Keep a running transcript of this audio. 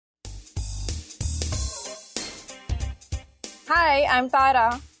Hi, I'm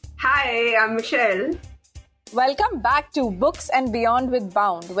Tara. Hi, I'm Michelle. Welcome back to Books and Beyond with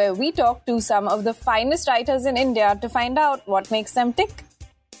Bound, where we talk to some of the finest writers in India to find out what makes them tick.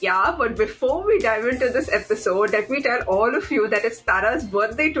 Yeah, but before we dive into this episode, let me tell all of you that it's Tara's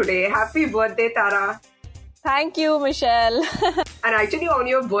birthday today. Happy birthday, Tara. Thank you, Michelle. And actually, on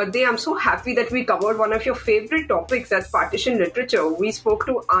your birthday, I'm so happy that we covered one of your favorite topics, that's partition literature. We spoke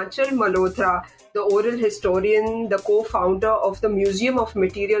to Aanchal Malhotra, the oral historian, the co-founder of the Museum of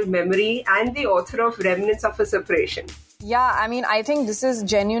Material Memory, and the author of Remnants of a Separation. Yeah, I think this is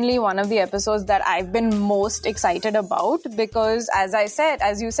genuinely one of the episodes that I've been most excited about because,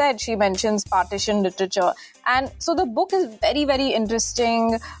 as you said, she mentions partition literature. And so the book is very, very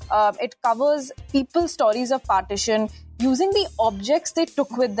interesting. It covers people's stories of partition using the objects they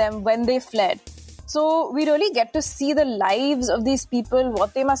took with them when they fled. So we really get to see the lives of these people,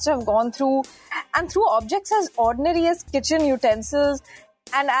 what they must have gone through, and through objects as ordinary as kitchen utensils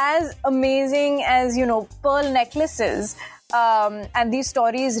and as amazing as, pearl necklaces. And these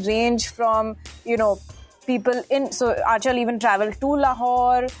stories range from, people so Aanchal even traveled to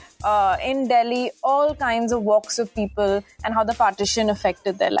Lahore, in Delhi, all kinds of walks of people and how the partition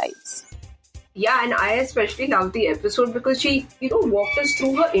affected their lives. Yeah, and I especially love the episode because she, walked us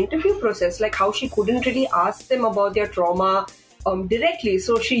through her interview process, like how she couldn't really ask them about their trauma directly.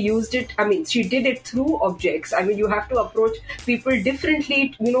 So she used it, she did it through objects. You have to approach people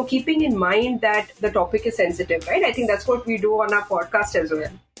differently, keeping in mind that the topic is sensitive, right? I think that's what we do on our podcast as well.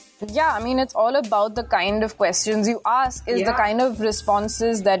 Yeah, it's all about the kind of questions you ask, the kind of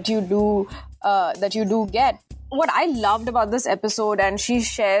responses that you do get. What I loved about this episode, and she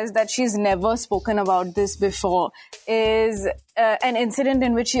shares that she's never spoken about this before, is an incident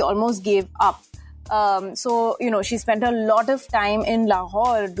in which she almost gave up. So, she spent a lot of time in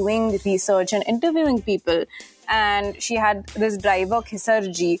Lahore doing research and interviewing people. And she had this driver,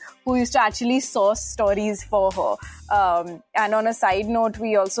 Khisarji, who used to actually source stories for her. And on a side note,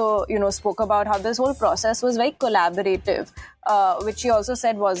 we also, spoke about how this whole process was very collaborative, which she also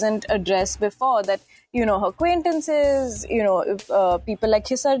said wasn't addressed before, that, her acquaintances, people like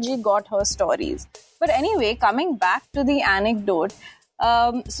Khisarji got her stories. But anyway, coming back to the anecdote,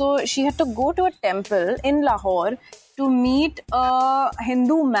 so she had to go to a temple in Lahore to meet a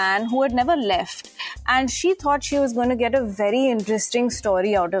Hindu man who had never left. And she thought she was going to get a very interesting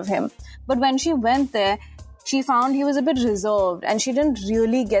story out of him. But when she went there, she found he was a bit reserved and she didn't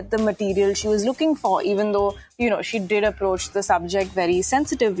really get the material she was looking for, even though, she did approach the subject very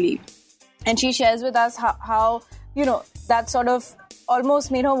sensitively. And she shares with us how that sort of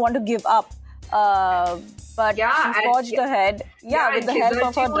almost made her want to give up. But she forged ahead. With the help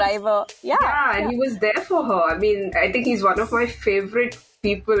of her driver. And he was there for her. I think he's one of my favorite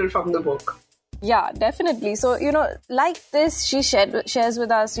people from the book. Yeah, definitely. So, like this, she shares with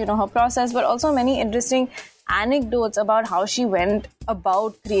us, her process, but also many interesting anecdotes about how she went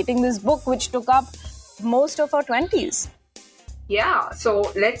about creating this book, which took up most of her 20s. Yeah,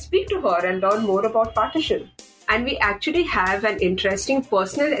 so let's speak to her and learn more about partition. And we actually have an interesting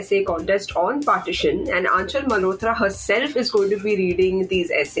personal essay contest on partition, and Aanchal Malhotra herself is going to be reading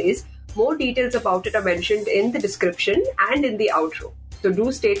these essays. More details about it are mentioned in the description and in the outro. So do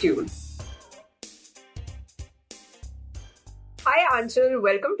stay tuned. Hi Aanchal,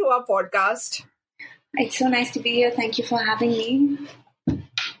 welcome to our podcast. It's so nice to be here. Thank you for having me.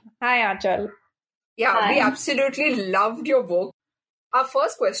 Hi Aanchal. Yeah, Hi. We absolutely loved your book. Our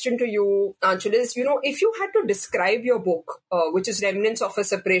first question to you, Aanchal, is, if you had to describe your book, which is Remnants of a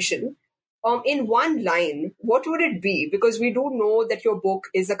Separation, in one line, what would it be? Because we do know that your book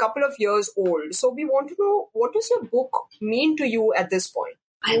is a couple of years old. So we want to know, what does your book mean to you at this point?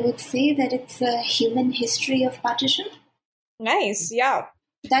 I would say that it's a human history of partition. Nice, yeah.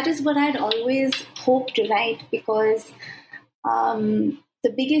 That is what I'd always hoped to write, because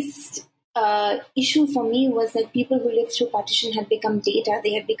the biggest issue for me was that people who lived through partition had become data,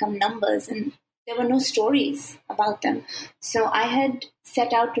 they had become numbers, and there were no stories about them. So I had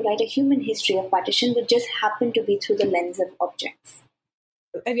set out to write a human history of partition, which just happened to be through the lens of objects.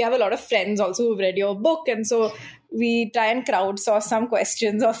 We have a lot of friends also who've read your book, and so we try and crowdsource some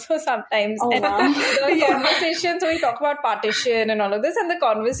questions also sometimes. Oh, and wow. the conversation, so we talk about partition and all of this, and the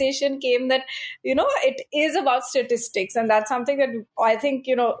conversation came that, it is about statistics, and that's something that I think,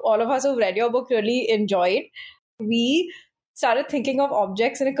 all of us who've read your book really enjoyed. We started thinking of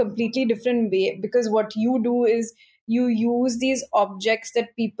objects in a completely different way, because what you do is you use these objects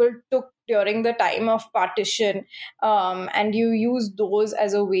that people took during the time of partition, and you use those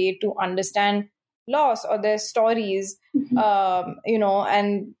as a way to understand loss or their stories,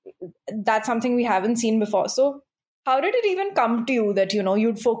 and that's something we haven't seen before. So how did it even come to you that,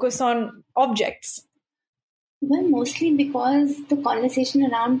 you'd focus on objects? Well, mostly because the conversation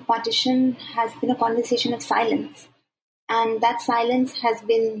around partition has been a conversation of silence. And that silence has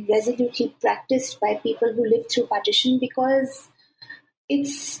been resolutely practiced by people who lived through partition because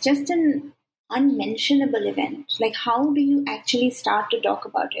it's just an unmentionable event. Like, how do you actually start to talk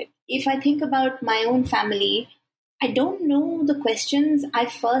about it? If I think about my own family, I don't know the questions I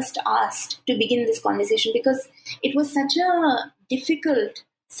first asked to begin this conversation because it was such a difficult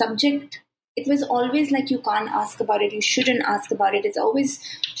subject. It was always like, you can't ask about it, you shouldn't ask about it. It's always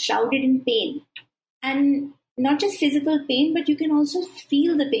shrouded in pain. And not just physical pain, but you can also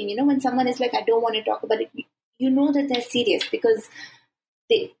feel the pain. When someone is like, I don't want to talk about it, you know that they're serious because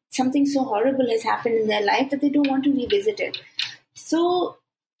something so horrible has happened in their life that they don't want to revisit it. So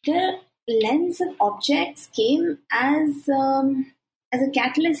the lens of objects came as a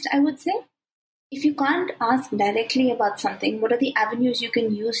catalyst, I would say. If you can't ask directly about something, what are the avenues you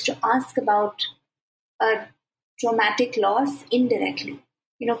can use to ask about a traumatic loss indirectly?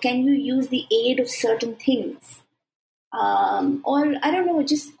 Can you use the aid of certain things? Or, I don't know,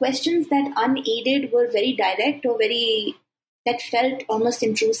 just questions that unaided were very direct or that felt almost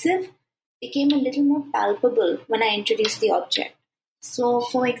intrusive became a little more palpable when I introduced the object. So,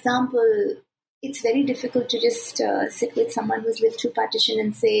 for example, it's very difficult to just sit with someone who's lived through partition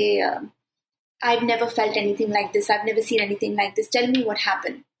and say, I've never felt anything like this. I've never seen anything like this. Tell me what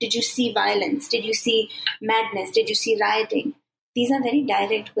happened. Did you see violence? Did you see madness? Did you see rioting? These are very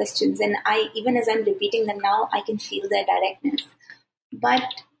direct questions, and even as I'm repeating them now, I can feel their directness. But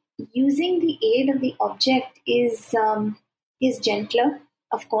using the aid of the object is gentler,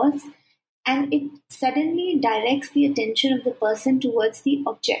 of course, and it suddenly directs the attention of the person towards the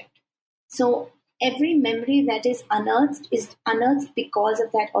object. So every memory that is unearthed because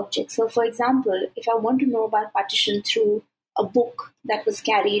of that object. So, for example, if I want to know about partition through a book that was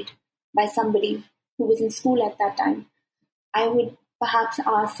carried by somebody who was in school at that time, I would perhaps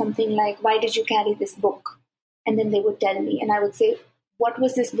ask something like, why did you carry this book? And then they would tell me, and I would say, what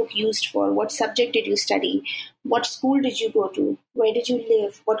was this book used for? What subject did you study? What school did you go to? Where did you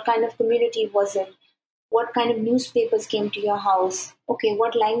live? What kind of community was it? What kind of newspapers came to your house? Okay,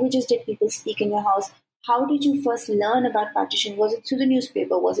 what languages did people speak in your house? How did you first learn about partition? Was it through the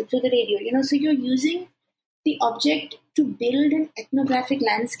newspaper? Was it through the radio? So you're using the object to build an ethnographic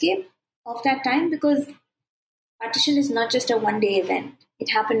landscape of that time, because partition is not just a one-day event. It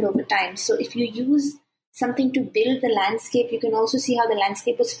happened over time. So if you use something to build the landscape, you can also see how the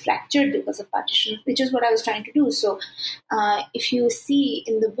landscape was fractured because of partition, which is what I was trying to do. So if you see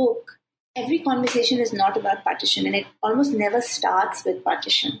in the book, every conversation is not about partition, and it almost never starts with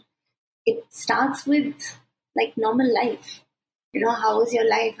partition. It starts with like normal life. How was your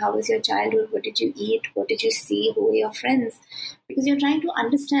life? How was your childhood? What did you eat? What did you see? Who were your friends? Because you're trying to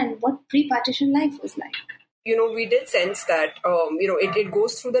understand what pre-partition life was like. We did sense that, it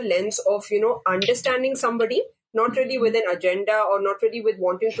goes through the lens of, understanding somebody, not really with an agenda or not really with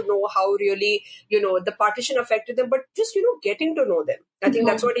wanting to know how really, the partition affected them, but just, getting to know them. I think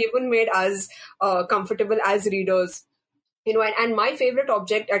that's what even made us comfortable as readers. And my favorite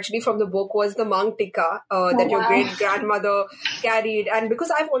object actually from the book was the Mang Tikka that your great grandmother carried. And because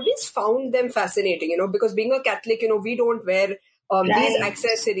I've always found them fascinating, because being a Catholic, we don't wear these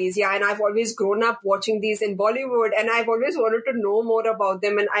accessories. Yeah. And I've always grown up watching these in Bollywood, and I've always wanted to know more about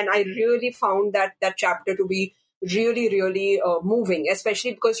them. And I really found that chapter to be really, really moving,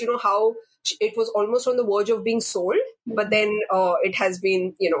 especially because, how it was almost on the verge of being sold, but then it has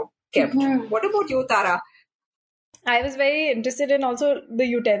been, kept. What about you, Tara? I was very interested in also the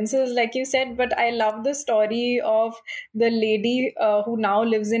utensils, like you said, but I love the story of the lady who now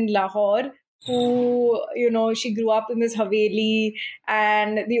lives in Lahore, who, she grew up in this Haveli,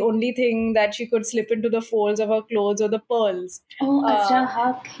 and the only thing that she could slip into the folds of her clothes were the pearls. Oh, Azra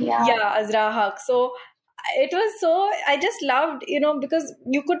Haq, yeah. Yeah, Azra Haq. So it was so, I just loved, because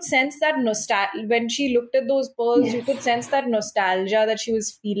you could sense that nostalgia. When she looked at those pearls, yes, you could sense that nostalgia that she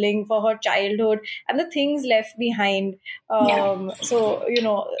was feeling for her childhood and the things left behind. So,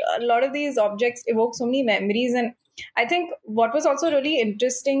 a lot of these objects evoke so many memories. And I think what was also really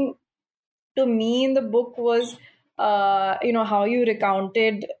interesting to me in the book was, how you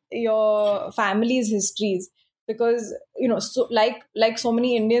recounted your family's histories. Because, so like so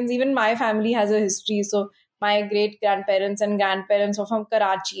many Indians, even my family has a history. So my great grandparents and grandparents are from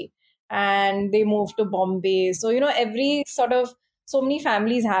Karachi, and they moved to Bombay. So, every sort of, so many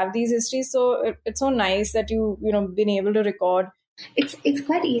families have these histories. So it's so nice that been able to record. It's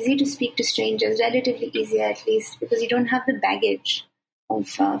quite easy to speak to strangers, relatively easier at least, because you don't have the baggage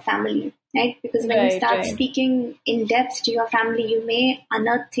family, right? Because when you start speaking in depth to your family, you may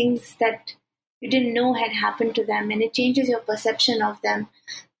unearth things that you didn't know had happened to them, and it changes your perception of them.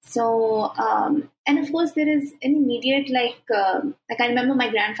 So, and of course, there is an immediate, I remember my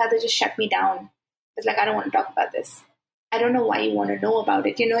grandfather just shut me down. It's like, I don't want to talk about this. I don't know why you want to know about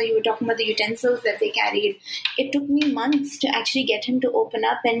it. You were talking about the utensils that they carried. It took me months to actually get him to open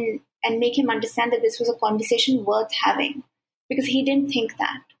up and make him understand that this was a conversation worth having, because he didn't think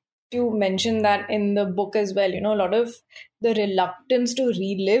that. You mentioned that in the book as well, a lot of the reluctance to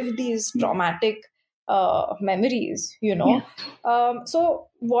relive these traumatic memories, Yeah. So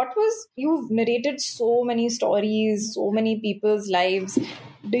you've narrated so many stories, so many people's lives.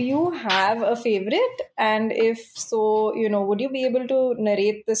 Do you have a favorite? And if so, would you be able to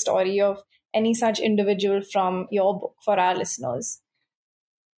narrate the story of any such individual from your book for our listeners?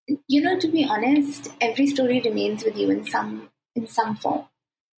 To be honest, every story remains with you in some form.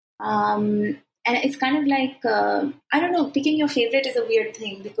 And it's kind of like, I don't know, picking your favorite is a weird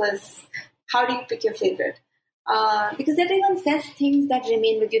thing, because how do you pick your favorite? Because everyone says things that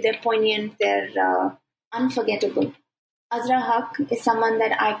remain with you. They're poignant, they're unforgettable. Azra Haq is someone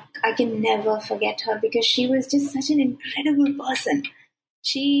that I can never forget her, because she was just such an incredible person.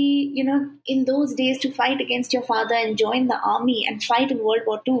 She, in those days, to fight against your father and join the army and fight in World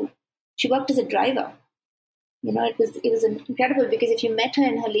War II, she worked as a driver. It was incredible, because if you met her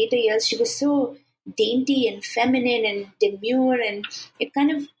in her later years, she was so dainty and feminine and demure, and it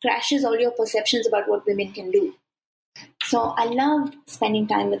kind of crashes all your perceptions about what women can do. So I loved spending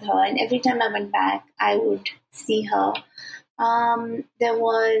time with her, and every time I went back, I would see her. There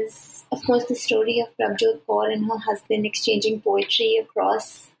was, of course, the story of Prabjot Kaur and her husband exchanging poetry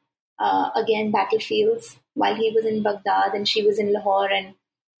across, again, battlefields, while he was in Baghdad and she was in Lahore, and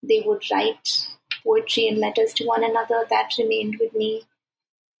they would write poetry and letters to one another. That remained with me.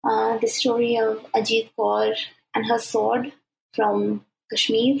 The story of Ajit Kaur and her sword from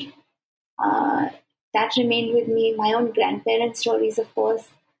Kashmir, that remained with me. My own grandparents' stories, of course.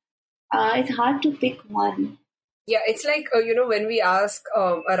 It's hard to pick one. Yeah, it's like, when we ask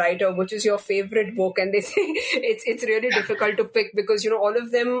a writer, which is your favorite book, and they say it's really difficult to pick, because, all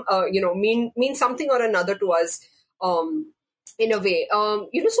of them, mean something or another to us. In a way,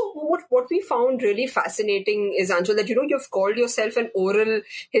 so what we found really fascinating is, Aanchal, that, you've called yourself an oral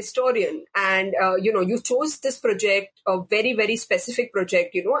historian, and, you chose this project, a very, very specific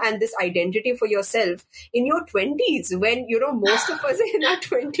project, and this identity for yourself in your 20s, when, most of us in our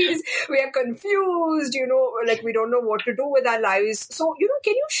 20s, we are confused, like we don't know what to do with our lives. So,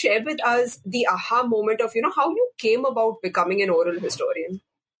 can you share with us the aha moment of, how you came about becoming an oral historian?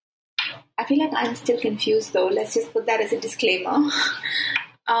 I feel like I'm still confused, though. Let's just put that as a disclaimer.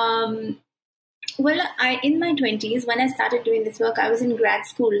 In my 20s, when I started doing this work, I was in grad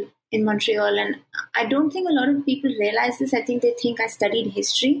school in Montreal, and I don't think a lot of people realize this. I think they think I studied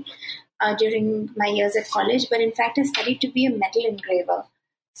history during my years at college, but in fact, I studied to be a metal engraver.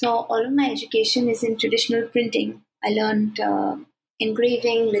 So all of my education is in traditional printing. I learned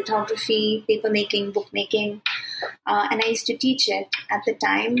engraving, lithography, papermaking, bookmaking, and I used to teach it at the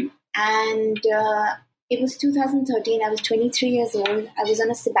time. And it was 2013. I was 23 years old. I was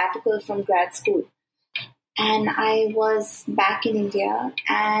on a sabbatical from grad school. And I was back in India.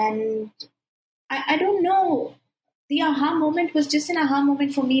 And I don't know. The aha moment was just an aha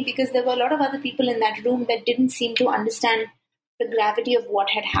moment for me, because there were a lot of other people in that room that didn't seem to understand the gravity of what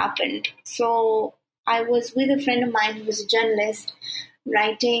had happened. So I was with a friend of mine who was a journalist,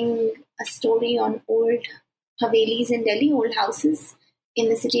 writing a story on old Havelis in Delhi, old houses in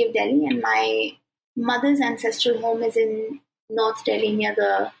the city of Delhi, and my mother's ancestral home is in North Delhi near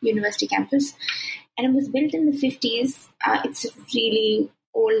the university campus, and it was built in the 50s. It's really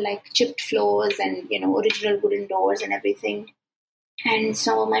old, like chipped floors and original wooden doors and everything. And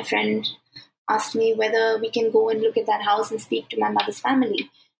so my friend asked me whether we can go and look at that house and speak to my mother's family.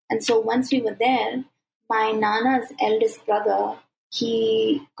 And so once we were there, my Nana's eldest brother,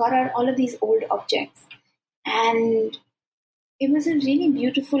 he got out all of these old objects, and it was a really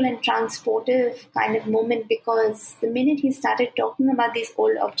beautiful and transportive kind of moment, because the minute he started talking about these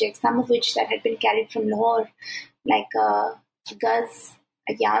old objects, some of which that had been carried from Lahore, like a guz,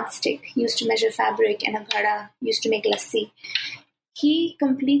 a yardstick used to measure fabric, and a ghada used to make lassi, he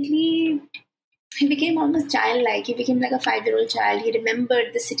became almost childlike. He became like a 5-year-old child. He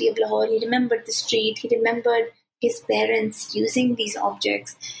remembered the city of Lahore. He remembered the street. He remembered his parents using these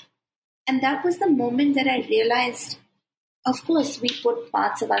objects. And that was the moment that I realized, of course, we put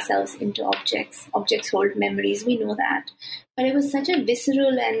parts of ourselves into objects. Objects hold memories. We know that. But it was such a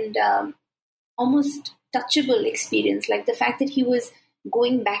visceral and almost touchable experience. Like the fact that he was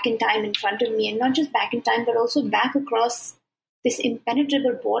going back in time in front of me, and not just back in time, but also back across this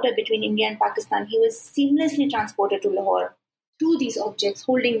impenetrable border between India and Pakistan. He was seamlessly transported to Lahore through these objects,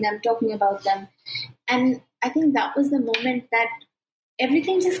 holding them, talking about them. And I think that was the moment that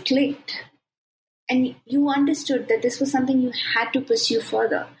everything just clicked. And you understood that this was something you had to pursue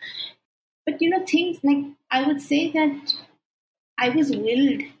further. But, things like, I would say that I was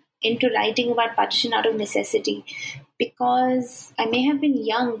willed into writing about partition out of necessity, because I may have been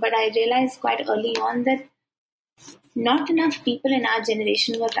young, but I realized quite early on that not enough people in our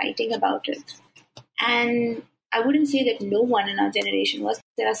generation were writing about it. And I wouldn't say that no one in our generation was.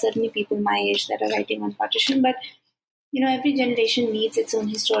 There are certainly people my age that are writing on partition, but every generation needs its own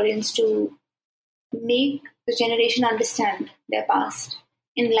historians to make the generation understand their past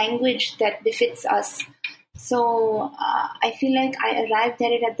in language that befits us. So I feel like I arrived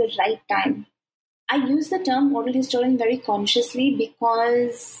at it at the right time. I use the term oral historian very consciously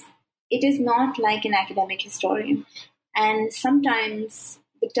because it is not like an academic historian. And sometimes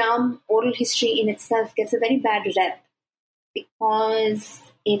the term oral history in itself gets a very bad rep because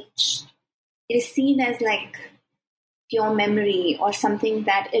it is seen as like pure memory or something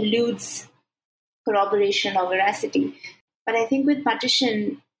that eludes corroboration or veracity. But I think with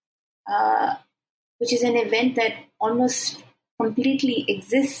partition, which is an event that almost completely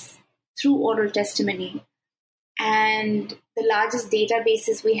exists through oral testimony, and the largest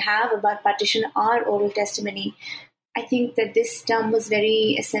databases we have about partition are oral testimony, I think that this term was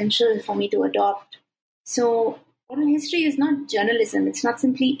very essential for me to adopt. So oral history is not journalism. It's not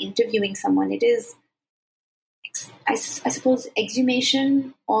simply interviewing someone. It is, I suppose,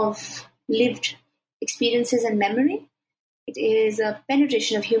 exhumation of lived experiences and memory. It is a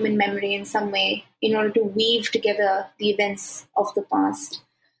penetration of human memory in some way in order to weave together the events of the past.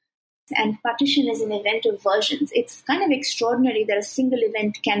 And partition is an event of versions. It's kind of extraordinary that a single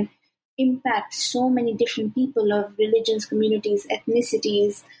event can impact so many different people of religions, communities,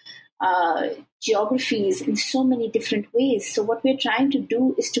 ethnicities, geographies in so many different ways. So what we're trying to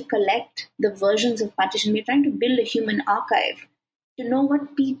do is to collect the versions of partition. We're trying to build a human archive to know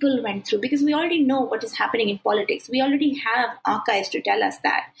what people went through, because we already know what is happening in politics. We already have archives to tell us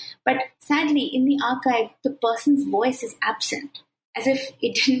that. But sadly, in the archive, the person's voice is absent, as if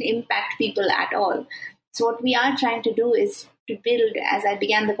it didn't impact people at all. So what we are trying to do is to build, as I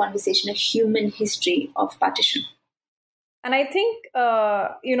began the conversation, a human history of partition. And I think,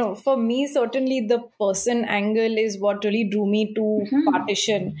 for me, certainly the person angle is what really drew me to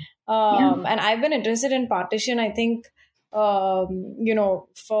partition. And I've been interested in partition, I think, for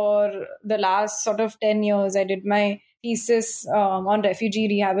the last sort of 10 years. I did my thesis on refugee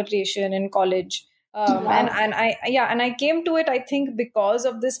rehabilitation in college. And I came to it, I think, because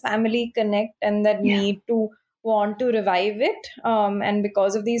of this family connect and that need to want to revive it, and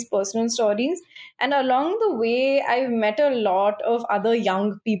because of these personal stories. And along the way, I've met a lot of other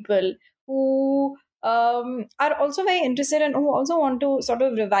young people who are also very interested and who also want to sort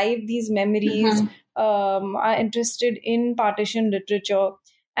of revive these memories, are interested in partition literature.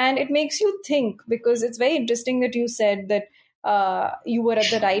 And it makes you think, because it's very interesting that you said that you were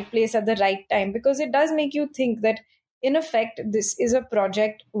at the right place at the right time, because it does make you think that, in effect, this is a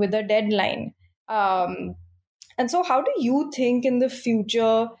project with a deadline. And so how do you think in the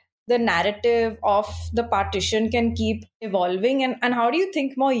future the narrative of the partition can keep evolving, and how do you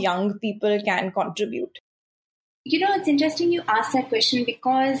think more young people can contribute? It's interesting you asked that question,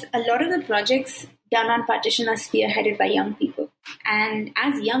 because a lot of the projects done on partition are spearheaded by young people, and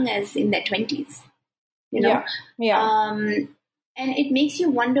as young as in their 20s. And it makes you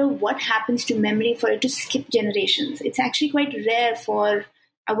wonder what happens to memory for it to skip generations. It's actually quite rare for,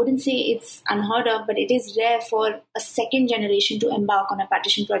 I wouldn't say it's unheard of, but it is rare for a second generation to embark on a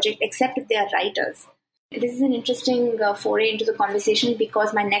partition project, except if they are writers. This is an interesting foray into the conversation,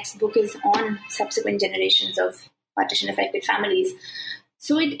 because my next book is on subsequent generations of partition-affected families.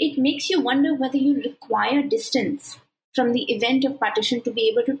 So it makes you wonder whether you require distance from the event of partition to be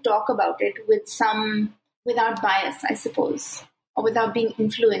able to talk about it without bias, I suppose, or without being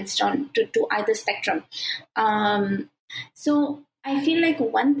influenced to either spectrum. So I feel like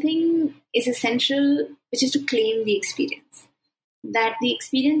one thing is essential, which is to claim the experience. That the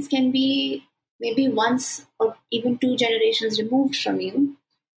experience can be maybe once or even two generations removed from you,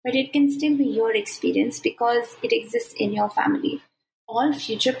 but it can still be your experience because it exists in your family. All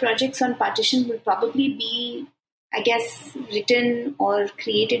future projects on partition will probably be, I guess, written or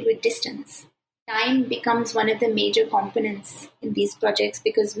created with distance. Time becomes one of the major components in these projects,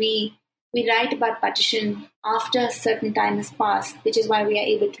 because we write about partition after a certain time has passed, which is why we are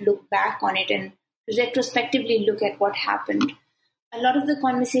able to look back on it and retrospectively look at what happened. a lot of the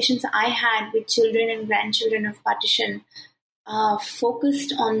conversations I had with children and grandchildren of partition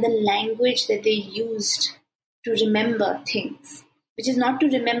focused on the language that they used to remember things, which is not to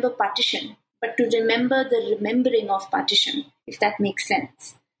remember partition, but to remember the remembering of partition, if that makes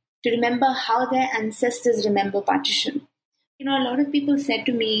sense. To remember how their ancestors remember partition. A lot of people said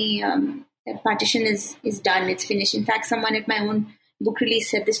to me that partition is done, it's finished. In fact, someone at my own book release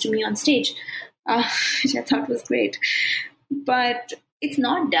said this to me on stage, which I thought was great. But it's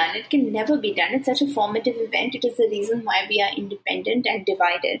not done. It can never be done. It's such a formative event. It is the reason why we are independent and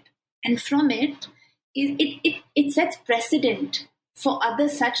divided. And from it sets precedent for other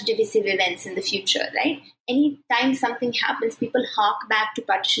such divisive events in the future, right? Anytime something happens, people hark back to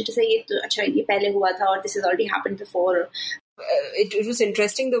partition to say, ye pehle hua tha, or this has already happened before. It was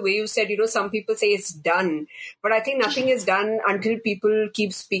interesting the way you said, some people say it's done, but I think nothing is done until people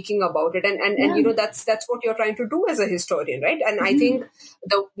keep speaking about it. And that's what you're trying to do as a historian, right? And I think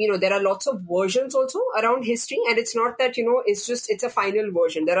there are lots of versions also around history, and it's not that, it's a final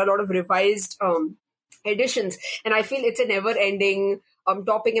version. There are a lot of revised editions, and I feel it's a never ending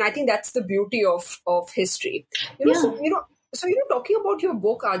topic. And I think that's the beauty of history, So, talking about your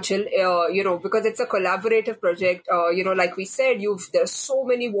book, Aanchal, because it's a collaborative project, like we said, there are so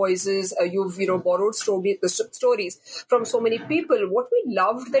many voices, you've, borrowed stories from so many people. What we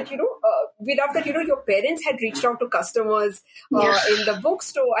loved that, your parents had reached out to customers in the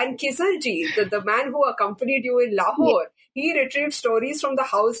bookstore, and Kizarji, the man who accompanied you in Lahore, he retrieved stories from the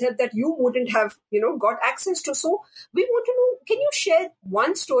house help that you wouldn't have, got access to. So we want to know, can you share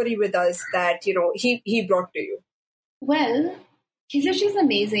one story with us that, he brought to you? Well, Kizarji is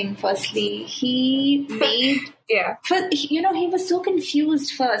amazing, firstly. He made... he was so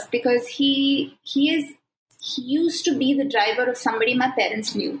confused first because he used to be the driver of somebody my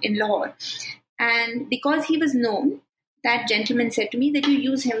parents knew in Lahore. And because he was known, that gentleman said to me that you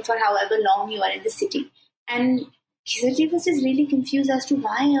use him for however long you are in the city. And Kizarji was just really confused as to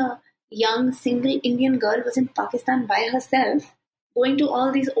why a young single Indian girl was in Pakistan by herself, going to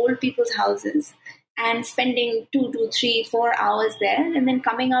all these old people's houses and spending 2 to 3, 4 hours there, and then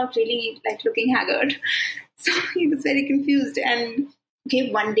coming out really like looking haggard. So he was very confused. And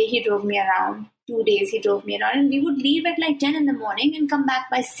one day he drove me around, 2 days he drove me around, and we would leave at like 10 in the morning and come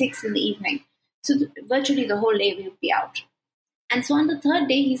back by 6 in the evening. So virtually the whole day we would be out. And so on the third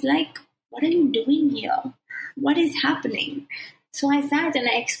day, he's like, "What are you doing here? What is happening?" So I sat and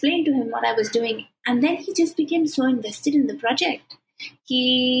I explained to him what I was doing. And then he just became so invested in the project.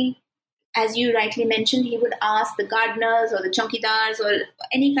 He, as you rightly mentioned, he would ask the gardeners or the chowkidars or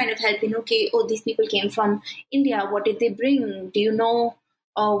any kind of help, these people came from India. What did they bring? Do you know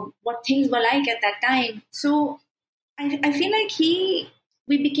what things were like at that time? So I feel like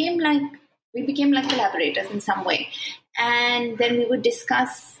we became like collaborators in some way. And then we would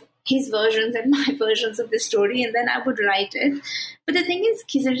discuss his versions and my versions of the story, and then I would write it. But the thing is,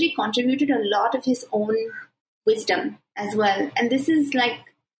 Kizarji contributed a lot of his own wisdom as well. And this is like,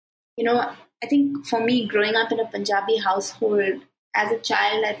 I think for me, growing up in a Punjabi household, as a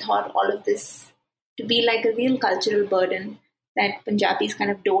child, I thought all of this to be like a real cultural burden, that Punjabis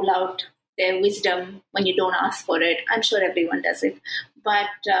kind of dole out their wisdom when you don't ask for it. I'm sure everyone does it. But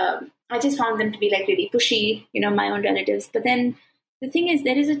I just found them to be like really pushy, my own relatives. But then the thing is,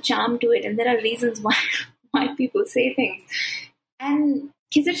 there is a charm to it, and there are reasons why people say things. And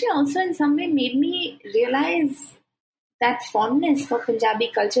Kizarji also in some way made me realize that fondness for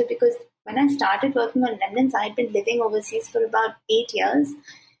Punjabi culture, because when I started working on remnants, I had been living overseas for about 8 years.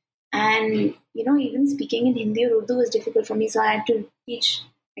 And, even speaking in Hindi or Urdu was difficult for me. So I had to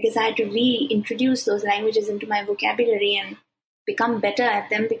I had to reintroduce those languages into my vocabulary and become better at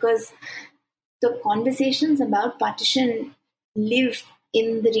them, because the conversations about partition live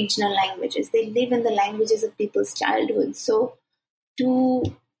in the regional languages. They live in the languages of people's childhood. So to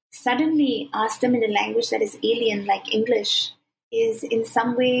suddenly ask them in a language that is alien, like English, is in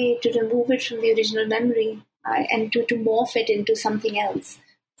some way to remove it from the original memory and to morph it into something else.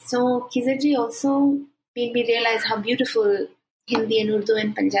 So Kizarji also made me realize how beautiful Hindi and Urdu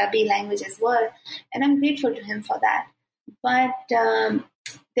and Punjabi languages were, and I'm grateful to him for that. But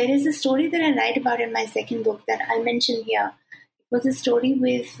there is a story that I write about in my second book that I'll mention here. It was a story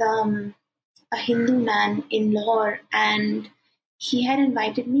with a Hindu man in Lahore, and he had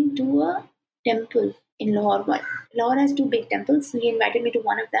invited me to a temple in Lahore. Lahore has 2 big temples, so he invited me to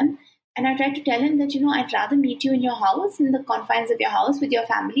one of them. And I tried to tell him that, I'd rather meet you in your house, in the confines of your house with your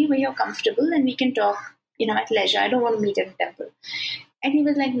family, where you're comfortable and we can talk, at leisure. I don't want to meet at a temple. And he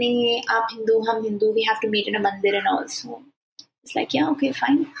was like, "Nahi, aap Hindu, hum Hindu, we have to meet in a mandir and all." So it's like, yeah, okay,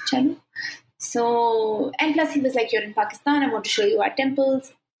 fine, chalo. So, and plus he was like, you're in Pakistan, I want to show you our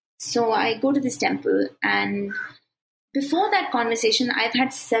temples. So I go to this temple, and before that conversation, I've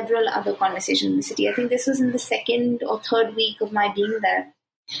had several other conversations in the city. I think this was in the second or third week of my being there.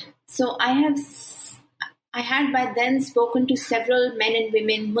 So I had by then spoken to several men and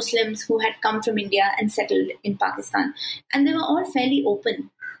women, Muslims, who had come from India and settled in Pakistan. And they were all fairly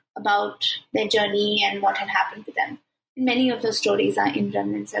open about their journey and what had happened to them. Many of those stories are in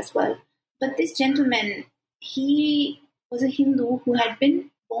remnants as well. But this gentleman, he was a Hindu who had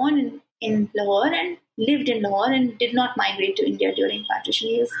been born in Lahore and lived in Lahore and did not migrate to India during partition.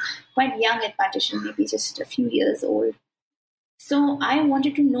 He was quite young at partition, maybe just a few years old. So I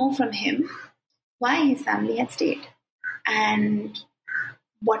wanted to know from him why his family had stayed and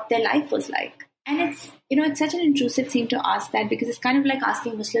what their life was like. And it's such an intrusive thing to ask that, because it's kind of like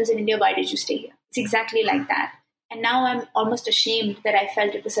asking Muslims in India, why did you stay here? It's exactly like that. And now I'm almost ashamed that I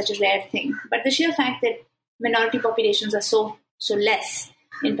felt it was such a rare thing. But the sheer fact that minority populations are so less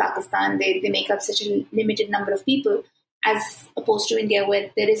in Pakistan, they make up such a limited number of people, as opposed to India, where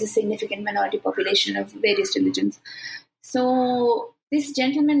there is a significant minority population of various religions. So this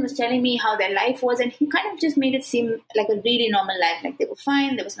gentleman was telling me how their life was, and he kind of just made it seem like a really normal life. Like they were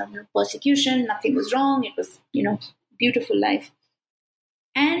fine, there was no persecution, nothing was wrong. It was, beautiful life.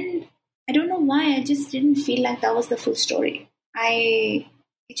 And I don't know why, I just didn't feel like that was the full story. Maybe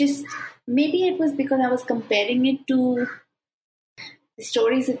it was because I was comparing it to the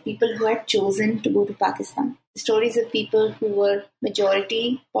stories of people who had chosen to go to Pakistan, the stories of people who were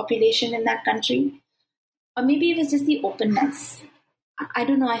majority population in that country. Or maybe it was just the openness. I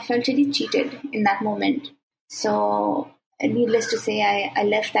don't know, I felt really cheated in that moment. So, needless to say, I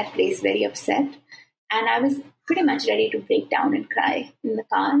left that place very upset. And I was pretty much ready to break down and cry in the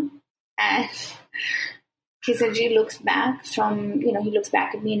car. And Kisarji looks back he looks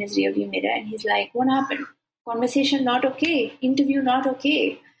back at me in his rearview mirror and he's like, what happened? Conversation not okay? Interview not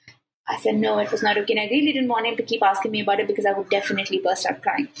okay? I said, no, it was not okay. And I really didn't want him to keep asking me about it, because I would definitely burst out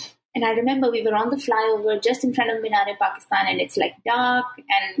crying. And I remember we were on the flyover just in front of Minar-e-Pakistan, and it's like dark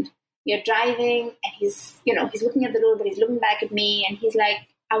and we're driving, and he's looking at the road, but he's looking back at me, and he's like,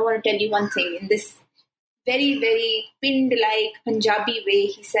 I want to tell you one thing. In this very, very pinned-like Punjabi way,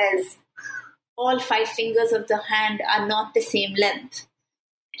 he says, all 5 fingers of the hand are not the same length.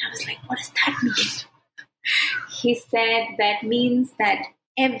 And I was like, what does that mean? He said that means that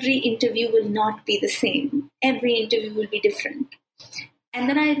every interview will not be the same. Every interview will be different. And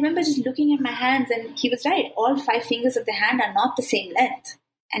then I remember just looking at my hands, and he was right. All 5 fingers of the hand are not the same length.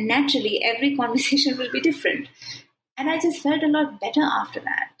 And naturally, every conversation will be different. And I just felt a lot better after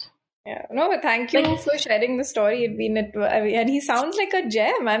that. Yeah, no, but thank you for sharing the story. And he sounds like a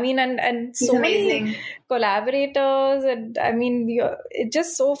gem. I mean, and so many collaborators, and I mean, it's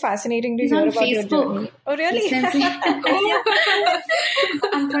just so fascinating to hear about your journey. Oh, really?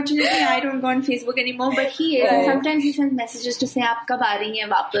 Unfortunately, I don't go on Facebook anymore, but he is. Right. And sometimes he sends messages to say, "Aap kab aa rahi hain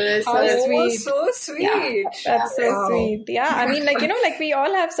wapas?" Oh, sweet. So sweet. Yeah, that's so sweet. Yeah, I mean, like we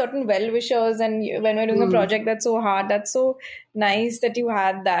all have certain well-wishers, and when we're doing a project that's so hard, that's so nice that you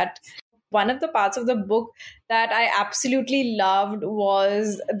had that. One of the parts of the book that I absolutely loved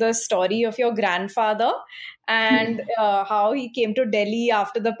was the story of your grandfather and how he came to Delhi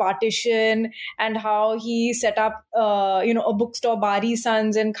after the partition, and how he set up, a bookstore, Bari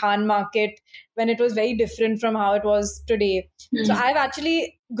Sons in Khan Market, when it was very different from how it was today. So I've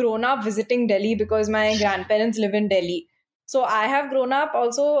actually grown up visiting Delhi because my grandparents live in Delhi. So I have grown up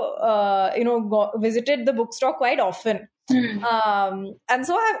also, visited the bookstore quite often. And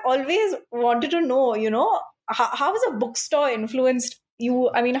so I've always wanted to know, how has a bookstore influenced you?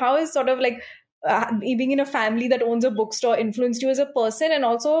 I mean, how is sort of like being in a family that owns a bookstore influenced you as a person and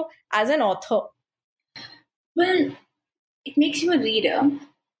also as an author? Well, it makes you a reader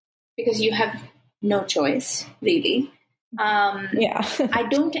because you have no choice, really. I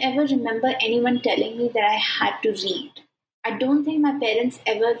don't ever remember anyone telling me that I had to read. I don't think my parents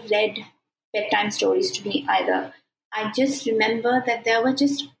ever read bedtime stories to me either. I just remember that there were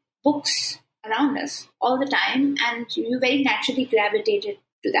just books around us all the time, and you very naturally gravitated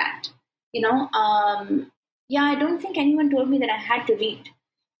to that. I don't think anyone told me that I had to read.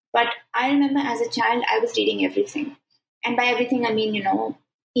 But I remember as a child, I was reading everything. And by everything, I mean,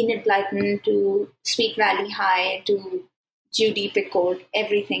 Enid Blyton to Sweet Valley High to Judy Picoult,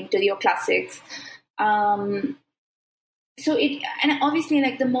 everything, to your classics. And obviously,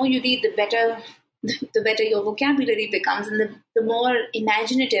 like, the more you read, the better your vocabulary becomes, and the more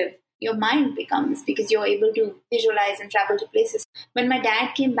imaginative your mind becomes, because you're able to visualize and travel to places. When my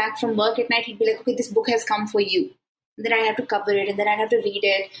dad came back from work at night, he'd be like, okay, this book has come for you. then I'd have to cover it, and then I'd have to read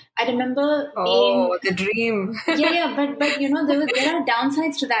it. I remember the dream. but there are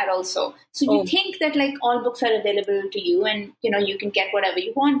downsides to that also. So you think that like all books are available to you, and you can get whatever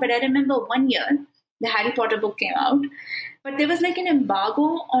you want. But I remember one year the Harry Potter book came out, but there was like an embargo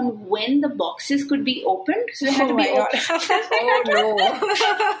on when the boxes could be opened. So they had to be opened. Oh no!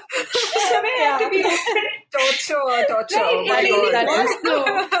 So they had to be opened. Torture. Right, and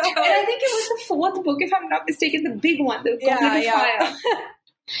I think it was the fourth book, if I'm not mistaken, the big one, the Goblet of Fire.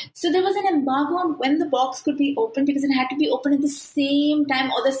 So there was an embargo on when the box could be opened because it had to be opened at the same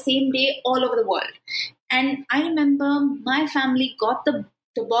time or the same day all over the world. And I remember my family got the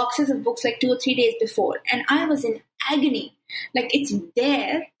boxes of books like 2 or 3 days before, and I was in agony. Like, it's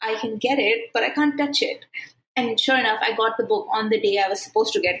there, I can get it, but I can't touch it. And sure enough, I got the book on the day I was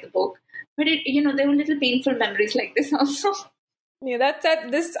supposed to get the book. But there were little painful memories like this also. Yeah,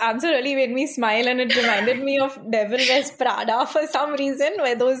 this answer really made me smile, and it reminded me of Devil Wears Prada for some reason,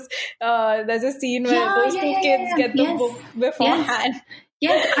 where there's a scene where those two kids get the book beforehand.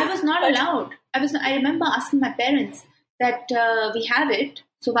 Yes, I was not allowed. I remember asking my parents that we have it,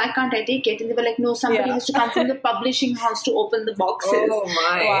 so why can't I take it? And they were like, no, somebody has to come from the publishing house to open the boxes. Oh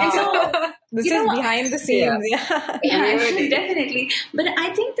my! Wow. And so, this is behind the scenes. Yeah, definitely. But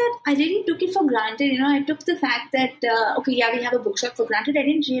I think that I really took it for granted. I took the fact that we have a bookshop for granted. I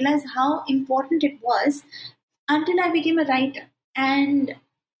didn't realize how important it was until I became a writer. And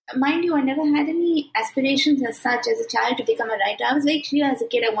mind you, I never had any aspirations as such as a child to become a writer. I was very clear as a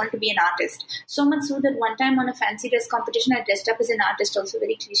kid I wanted to be an artist. So much so that one time on a fancy dress competition, I dressed up as an artist, also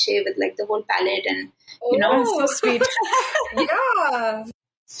very cliche with like the whole palette and, so sweet. Yeah.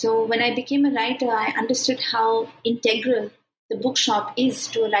 So when I became a writer, I understood how integral the bookshop is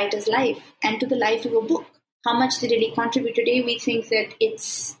to a writer's life and to the life of a book. How much they really contribute. Today, we think that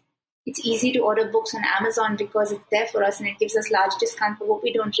it's easy to order books on Amazon because it's there for us and it gives us large discount. But what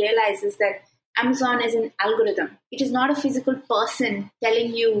we don't realize is that Amazon is an algorithm. It is not a physical person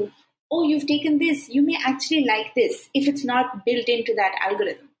telling you, oh, you've taken this, you may actually like this, if it's not built into that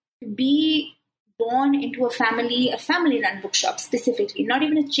algorithm. To be born into a family-run bookshop specifically, not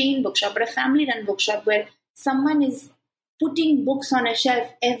even a chain bookshop, but a family-run bookshop where someone is putting books on a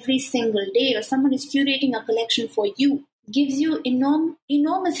shelf every single day or someone is curating a collection for you, gives you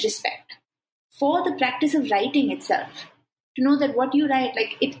enormous respect for the practice of writing itself. To know that what you write,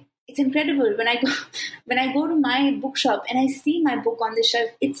 like it's incredible. When I go to my bookshop and I see my book on the shelf,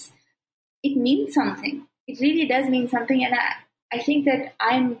 it means something. It really does mean something, and I think that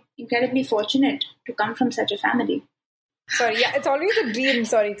I'm incredibly fortunate to come from such a family. It's always a dream.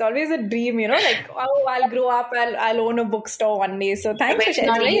 It's always a dream, like, oh, I'll grow up, I'll own a bookstore one day. So thanks for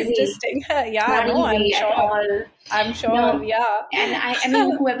sharing. Very interesting. I'm sure. No. Yeah. And I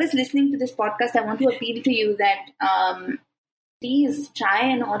mean, whoever's listening to this podcast, I want to appeal to you that please try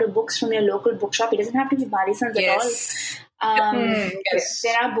and order books from your local bookshop. It doesn't have to be Parsons at all.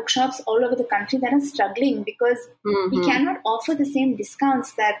 There are bookshops all over the country that are struggling because we cannot offer the same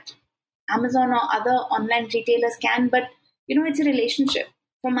discounts that Amazon or other online retailers can, but it's a relationship.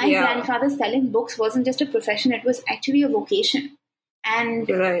 For my grandfather, selling books wasn't just a profession, it was actually a vocation. And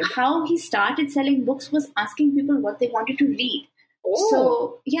how he started selling books was asking people what they wanted to read. Oh.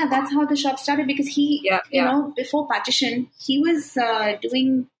 So, that's how the shop started, because he, before Partition, he was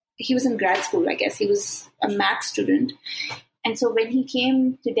in grad school, I guess. He was a math student. And so when he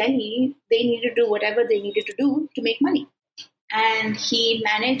came to Delhi, they needed to do whatever they needed to do to make money. And he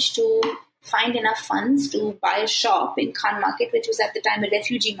managed to find enough funds to buy a shop in Khan Market, which was at the time a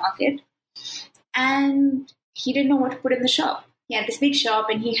refugee market. And he didn't know what to put in the shop. He had this big shop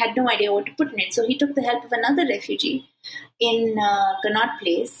and he had no idea what to put in it. So he took the help of another refugee in Connaught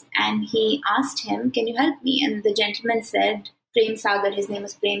Place, and he asked him, can you help me? And the gentleman said, Prem Sagar, his name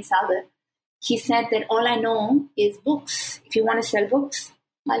was Prem Sagar. He said that all I know is books. If you want to sell books,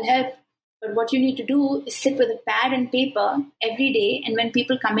 I'll help. But what you need to do is sit with a pad and paper every day, and when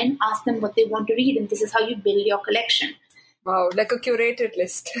people come in, ask them what they want to read, and this is how you build your collection. Wow, like a curated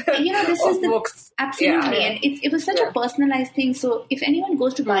list. This is the books. Absolutely, and it was such a personalized thing. So if anyone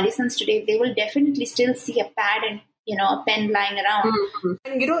goes to Parsons today, they will definitely still see a pad and a pen lying around.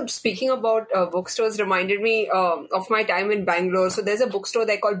 And speaking about bookstores reminded me of my time in Bangalore. So there's a bookstore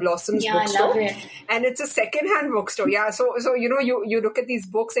there called Blossom's Bookstore. I love it. And it's a second-hand bookstore. Yeah, so you look at these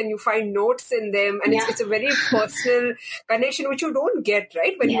books and you find notes in them, and it's a very personal connection which you don't get,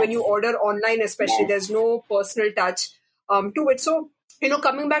 right? When you order online, especially, there's no personal touch to it. So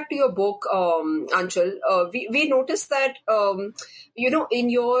coming back to your book, Aanchal, we noticed that, in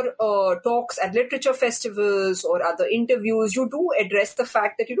your talks at literature festivals or other interviews, you do address the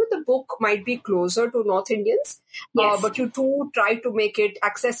fact that, the book might be closer to North Indians, Yes. but you do try to make it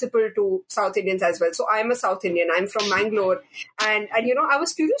accessible to South Indians as well. So I'm a South Indian. I'm from Mangalore. And I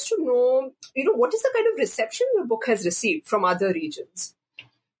was curious to know, what is the kind of reception your book has received from other regions?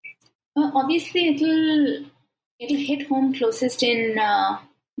 Obviously, it'll hit home closest in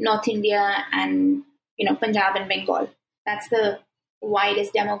North India and Punjab and Bengal. That's the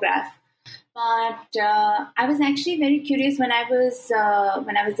widest demographic. But I was actually very curious when I was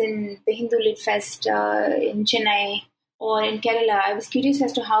in the Hindu Lit Fest in Chennai or in Kerala. I was curious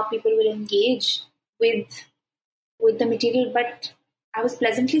as to how people will engage with the material, but I was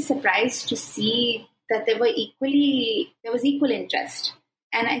pleasantly surprised to see that there was equal interest.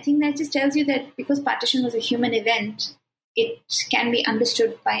 And I think that just tells you that because Partition was a human event, it can be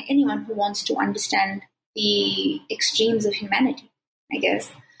understood by anyone who wants to understand the extremes of humanity, I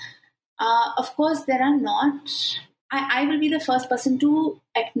guess. Of course, there are not... I will be the first person to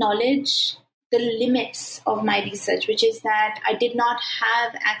acknowledge the limits of my research, which is that I did not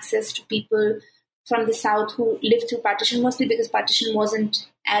have access to people from the South who lived through Partition, mostly because Partition wasn't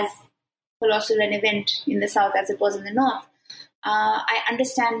as colossal an event in the South as it was in the North. I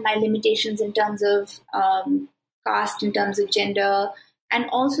understand my limitations in terms of caste, in terms of gender, and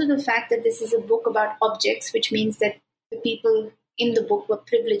also the fact that this is a book about objects, which means that the people in the book were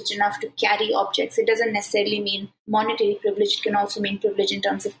privileged enough to carry objects. It doesn't necessarily mean monetary privilege. It can also mean privilege in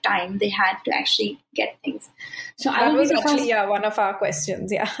terms of time. They had to actually get things. So that was actually one of our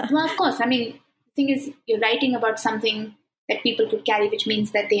questions. Yeah. Well, of course. I mean, the thing is, you're writing about something that people could carry, which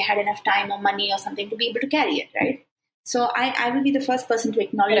means that they had enough time or money or something to be able to carry it, right? So I will be the first person to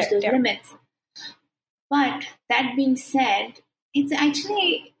acknowledge those limits. But that being said, it's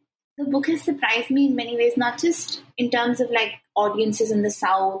actually, the book has surprised me in many ways, not just in terms of like audiences in the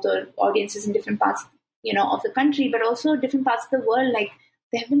South or audiences in different parts, of the country, but also different parts of the world. Like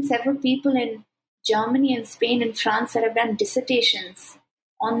there have been several people in Germany and Spain and France that have done dissertations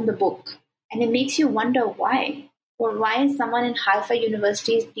on the book. And it makes you wonder why. Or why is someone in Haifa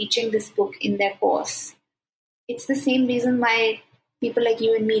University teaching this book in their course? It's the same reason why people like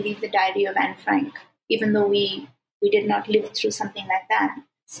you and me read the Diary of Anne Frank, even though we did not live through something like that.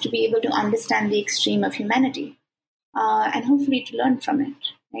 It's to be able to understand the extreme of humanity and hopefully to learn from it,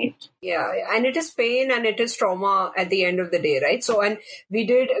 right? Yeah, and it is pain and it is trauma at the end of the day, right? So, and we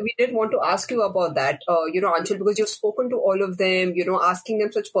did want to ask you about that, Aanchal, because you've spoken to all of them, asking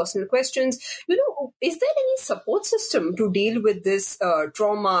them such personal questions. Is there any support system to deal with this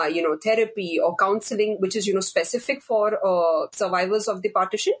trauma, therapy or counseling, which is, specific for survivors of the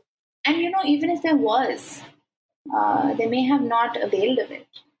partition? And, even if there was, they may have not availed of it.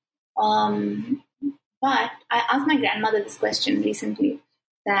 But I asked my grandmother this question recently,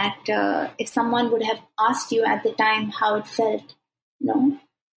 that if someone would have asked you at the time how it felt,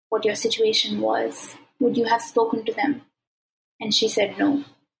 what your situation was, would you have spoken to them? And she said no.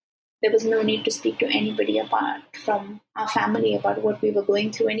 There was no need to speak to anybody apart from our family about what we were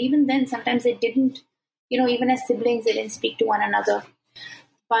going through. And even then, sometimes they didn't, even as siblings, they didn't speak to one another.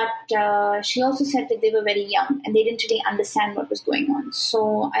 But she also said that they were very young and they didn't really understand what was going on.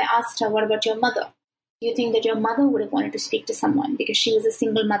 So I asked her, what about your mother? Do you think that your mother would have wanted to speak to someone? Because she was a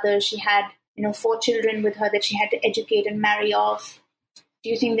single mother. She had, 4 children with her that she had to educate and marry off.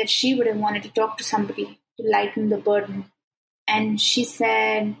 Do you think that she would have wanted to talk to somebody to lighten the burden? And she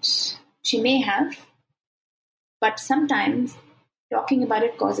said she may have, but sometimes talking about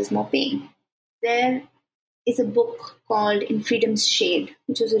it causes more pain. There is a book called In Freedom's Shade,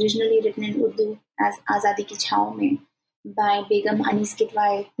 which was originally written in Urdu as Azadi Ki Chhao Mein by Begum Anis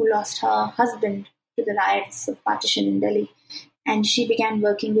Kitwai, who lost her husband to the riots of Partition in Delhi. And she began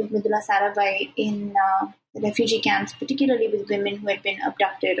working with Mridula Sarabhai in the refugee camps, particularly with women who had been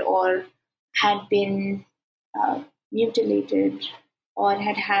abducted or had been mutilated or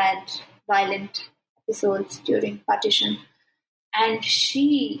had had violent episodes during Partition. And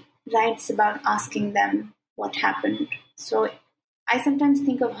she writes about asking them what happened. So I sometimes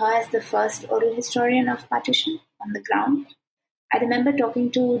think of her as the first oral historian of Partition on the ground. I remember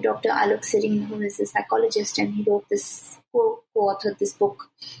talking to Dr. Alok Sireen, who is a psychologist, and he wrote this, co-authored this book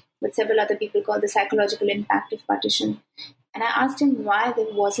with several other people called The Psychological Impact of Partition. And I asked him why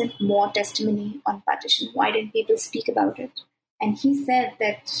there wasn't more testimony on Partition. Why didn't people speak about it? And he said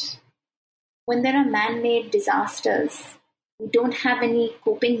that when there are man-made disasters, we don't have any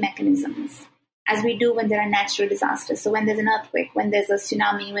coping mechanisms as we do when there are natural disasters. So when there's an earthquake, when there's a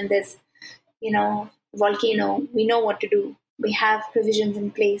tsunami, when there's, volcano, we know what to do. we have provisions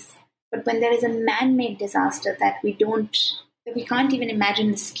in place. But when there is a man-made disaster that we can't even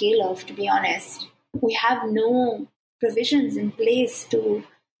imagine the scale of, to be honest, we have no provisions in place to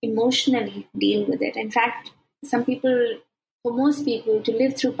emotionally deal with it. In fact, for most people, to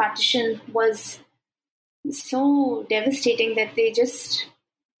live through partition was so devastating that they just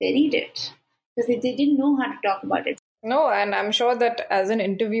buried it because they didn't know how to talk about it. No, and I'm sure that as an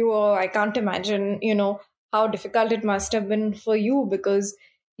interviewer, I can't imagine, how difficult it must have been for you, because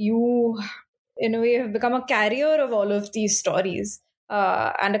you, in a way, have become a carrier of all of these stories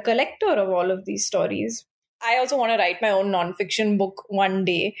and a collector of all of these stories. I also want to write my own nonfiction book one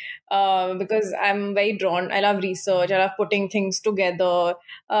day because I'm very drawn. I love research. I love putting things together.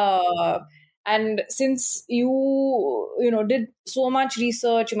 And since you did so much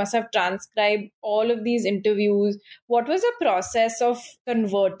research, you must have transcribed all of these interviews. What was the process of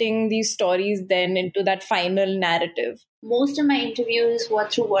converting these stories then into that final narrative? Most of my interviews were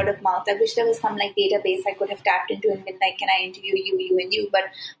through word of mouth. I wish there was some database I could have tapped into and been like, can I interview you, you and you? But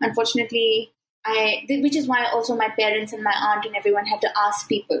unfortunately, which is why also my parents and my aunt and everyone had to ask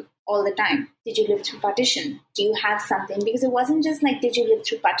people all the time, did you live through partition? Do you have something? Because it wasn't just like, did you live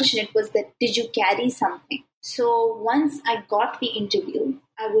through partition? It was that, did you carry something? So once I got the interview,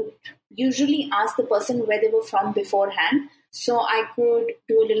 I would usually ask the person where they were from beforehand, so I could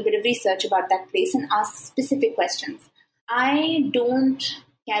do a little bit of research about that place and ask specific questions. I don't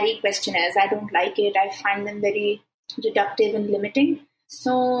carry questionnaires. I don't like it. I find them very reductive and limiting.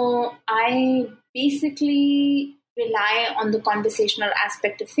 So I basically rely on the conversational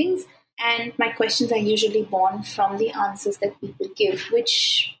aspect of things, and my questions are usually born from the answers that people give,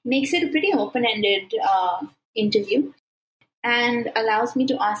 which makes it a pretty open-ended interview and allows me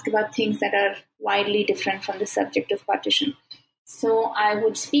to ask about things that are widely different from the subject of partition. So I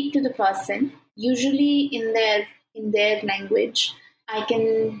would speak to the person, usually in their language. I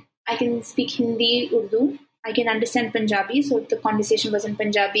can speak Hindi, Urdu. I can understand Punjabi, so if the conversation was in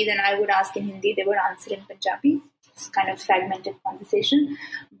Punjabi, then I would ask in Hindi, they would answer in Punjabi. It's kind of fragmented conversation.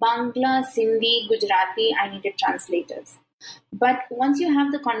 Bangla, Sindhi, Gujarati, I needed translators. But once you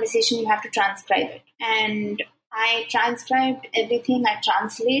have the conversation, you have to transcribe it. And I transcribed everything, I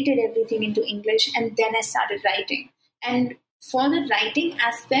translated everything into English, and then I started writing. And for the writing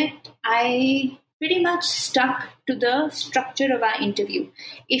aspect, I pretty much stuck to the structure of our interview.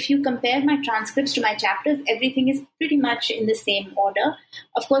 If you compare my transcripts to my chapters, everything is pretty much in the same order.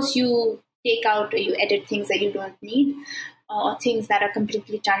 Of course, you take out or you edit things that you don't need, or things that are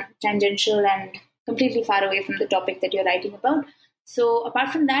completely tangential and completely far away from the topic that you're writing about. So apart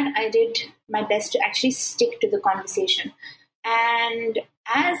from that, I did my best to actually stick to the conversation. And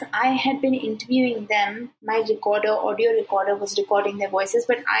as I had been interviewing them, my audio recorder was recording their voices,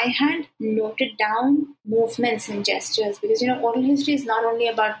 but I had noted down movements and gestures because, oral history is not only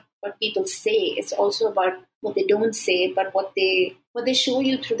about what people say, it's also about what they don't say, but what they show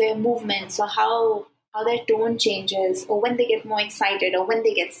you through their movements, or how their tone changes, or when they get more excited, or when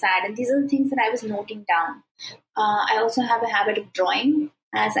they get sad. And these are the things that I was noting down. I also have a habit of drawing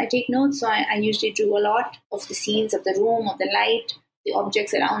as I take notes, so I usually drew a lot of the scenes of the room, of the light, the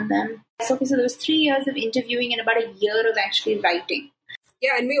objects around them. So there was 3 years of interviewing and about a year of actually writing.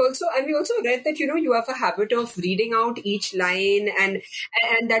 Yeah, and we also read that you have a habit of reading out each line and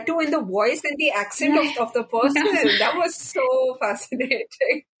that too in the voice and the accent of the person. Yeah. That was so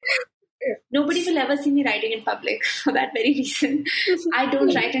fascinating. Nobody will ever see me writing in public for that very reason. I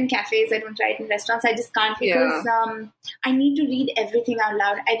don't write in cafes. I don't write in restaurants. I just can't because I need to read everything out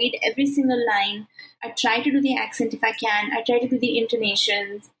loud. I read every single line. I try to do the accent if I can. I try to do the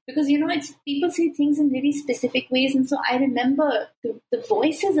intonations because, it's people say things in really specific ways. And so I remember the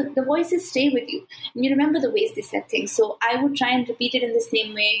voices stay with you. And you remember the ways they said things. So I would try and repeat it in the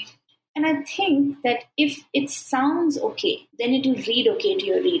same way. And I think that if it sounds okay, then it will read okay to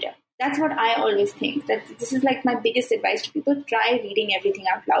your reader. That's what I always think. That this is like my biggest advice to people. Try reading everything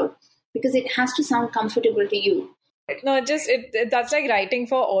out loud because it has to sound comfortable to you. No, that's like writing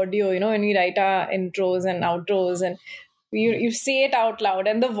for audio, when we write our intros and outros and you say it out loud.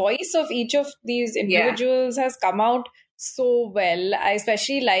 And the voice of each of these individuals has come out so well. I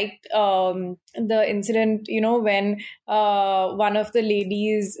especially liked the incident, when one of the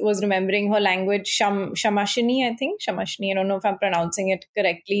ladies was remembering her language, Shamashini, I think. Shamashini, I don't know if I'm pronouncing it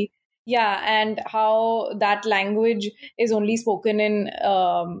correctly. Yeah, and how that language is only spoken in,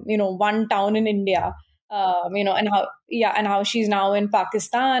 one town in India, and how she's now in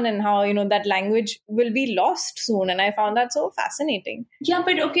Pakistan and how, that language will be lost soon. And I found that so fascinating. Yeah,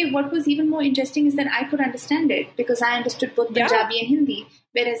 but okay, what was even more interesting is that I could understand it because I understood both Punjabi and Hindi,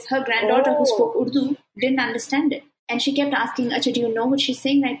 whereas her granddaughter who spoke Urdu didn't understand it. And she kept asking, Acha, do you know what she's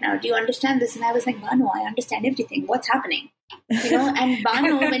saying right now? Do you understand this? And I was like, Banu, I understand everything. What's happening? And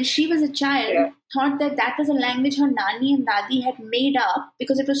Banu, when she was a child, thought that that was a language her Nani and Dadi had made up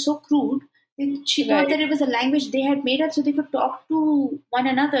because it was so crude. She thought that it was a language they had made up so they could talk to one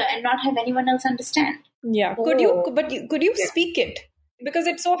another and not have anyone else understand. Yeah. Could you speak it? Because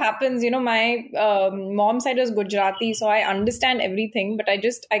it so happens, my mom's side was Gujarati, so I understand everything, but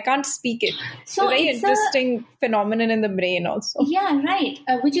I can't speak it. So it's a very interesting phenomenon in the brain also. Yeah, right.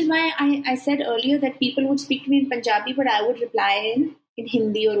 Which is why I said earlier that people would speak to me in Punjabi, but I would reply in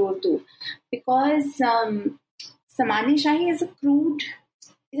Hindi or Urdu. Because Samani Shahi is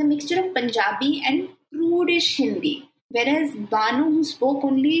a mixture of Punjabi and crudish Hindi. Whereas Banu, who spoke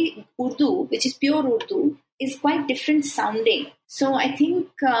only Urdu, which is pure Urdu, is quite different sounding. So I think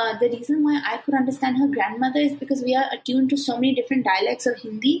the reason why I could understand her grandmother is because we are attuned to so many different dialects of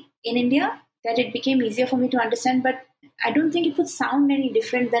Hindi in India that it became easier for me to understand. But I don't think it would sound any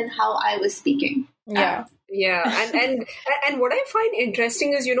different than how I was speaking. Yeah. Yeah, and what I find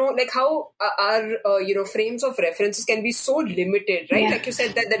interesting is, how our, frames of references can be so limited, right? Like you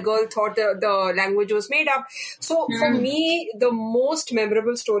said, that girl thought the language was made up. So for me, the most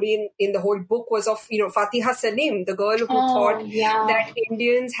memorable story in the whole book was of, Fatiha Salim, the girl who thought that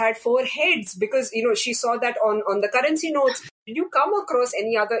Indians had 4 heads because, she saw that on the currency notes. Did you come across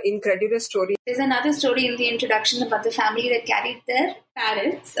any other incredulous story? There's another story in the introduction about the family that carried their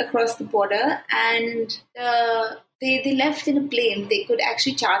parrots across the border, and they left in a plane. They could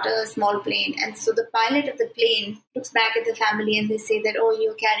actually charter a small plane, and so the pilot of the plane looks back at the family and they say that, oh,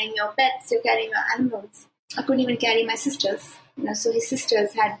 you're carrying your pets, you're carrying your animals. I couldn't even carry my sisters. So his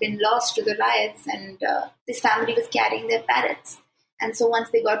sisters had been lost to the riots, and this family was carrying their parrots. And so once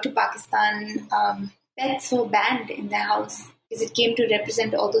they got to Pakistan, pets were banned in their house because it came to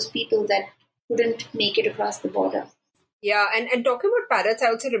represent all those people that couldn't make it across the border. Yeah, and talking about parrots, I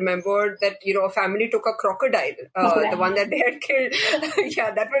also remembered that, a family took a crocodile, the one that they had killed.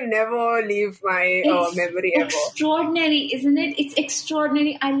 Yeah, that will never leave my memory ever. Extraordinary, isn't it? It's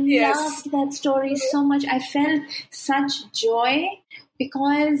extraordinary. I loved that story so much. I felt such joy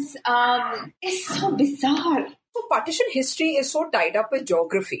because it's so bizarre. So partition history is so tied up with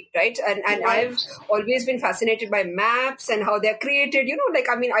geography, right? And I've always been fascinated by maps and how they're created.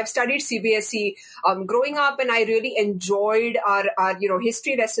 I've studied CBSE growing up, and I really enjoyed our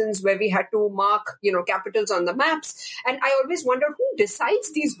history lessons where we had to mark, capitals on the maps. And I always wondered who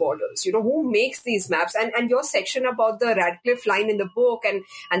decides these borders, who makes these maps. And your section about the Radcliffe line in the book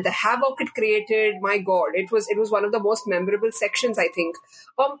and the havoc it created, my God, it was one of the most memorable sections, I think.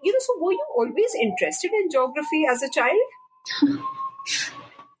 So were you always interested in geography as a child?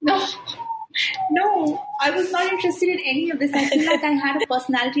 No, I was not interested in any of this. I feel like I had a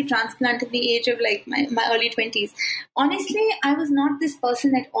personality transplant at the age of my early 20s. Honestly, I was not this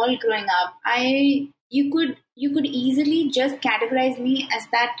person at all growing up. You could easily just categorize me as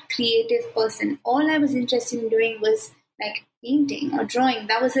that creative person. All I was interested in doing was like painting or drawing.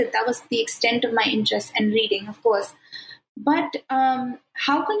 That was it. That was the extent of my interest, and reading, of course. But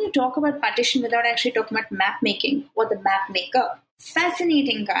how can you talk about partition without actually talking about map making or the map maker?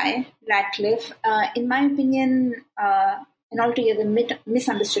 Fascinating guy, Radcliffe. In my opinion, an altogether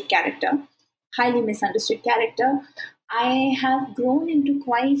misunderstood character, highly misunderstood character. I have grown into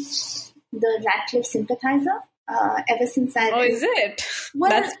quite the Radcliffe sympathizer ever since I... Oh, is it? Well,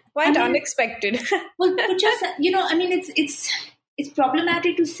 that's quite unexpected. Well, but just, it's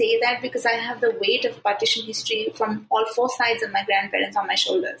problematic to say that because I have the weight of partition history from all 4 sides of my grandparents on my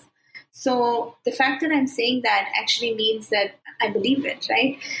shoulders. So the fact that I'm saying that actually means that I believe it,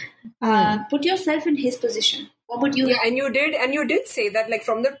 right? Put yourself in his position. What would you? Yeah, and you did say that, like,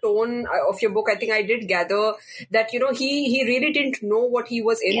 from the tone of your book, I think I did gather that, he really didn't know what he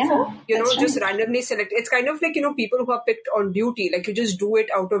was in for, just randomly select. It's kind of like, people who are picked on duty, like you just do it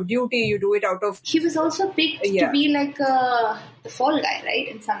out of duty, you do it out of... He was also picked to be like the fall guy, right,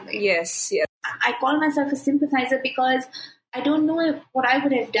 in some way. Yes. I call myself a sympathizer because I don't know what I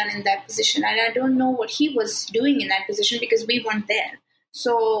would have done in that position, and I don't know what he was doing in that position because we weren't there.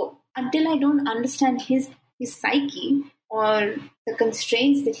 So until I don't understand his psyche or the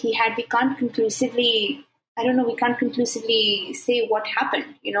constraints that he had, we can't conclusively say what happened.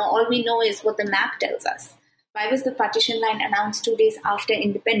 All we know is what the map tells us. Why was the partition line announced 2 days after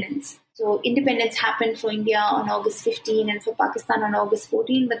independence? So independence happened for India on August 15 and for Pakistan on August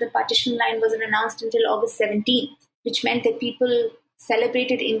 14, but the partition line wasn't announced until August 17th, which meant that people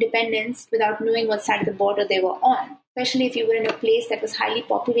celebrated independence without knowing what side of the border they were on. Especially if you were in a place that was highly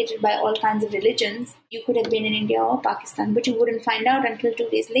populated by all kinds of religions, you could have been in India or Pakistan, but you wouldn't find out until 2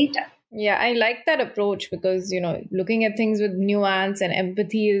 days later. Yeah, I like that approach because, looking at things with nuance and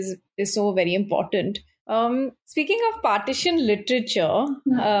empathy is so very important. Speaking of partition literature,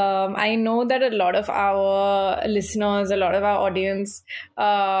 I know that a lot of our listeners, a lot of our audience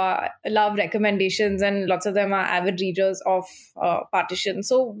love recommendations, and lots of them are avid readers of partition.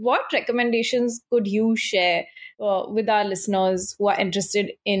 So what recommendations could you share with our listeners who are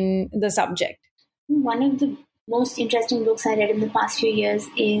interested in the subject? One of the most interesting books I read in the past few years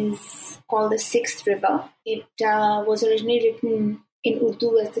is called The Sixth River. It was originally written in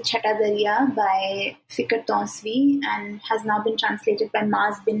Urdu as the Chhata Darya by Fikr Tonsvi and has now been translated by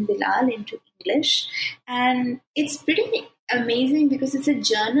Maz bin Bilal into English. And it's pretty amazing because it's a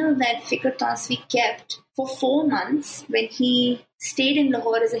journal that Fikr Tonsvi kept for 4 months when he stayed in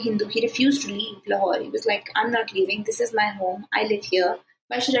Lahore as a Hindu. He refused to leave Lahore. He was like, I'm not leaving. This is my home. I live here.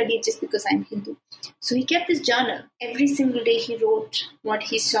 Why should I leave just because I'm Hindu? So he kept this journal. Every single day he wrote what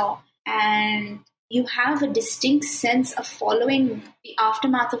he saw. And you have a distinct sense of following the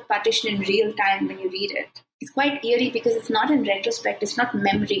aftermath of partition in real time when you read it. It's quite eerie because it's not in retrospect. It's not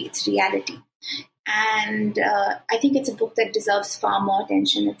memory. It's reality. And I think it's a book that deserves far more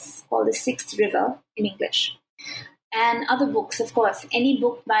attention. It's called The Sixth River in English. And other books, of course, any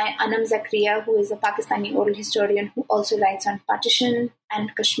book by Anam Zakria, who is a Pakistani oral historian who also writes on partition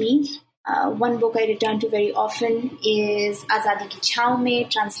and Kashmir. One book I return to very often is Azadi Ki Chhaaw Mein,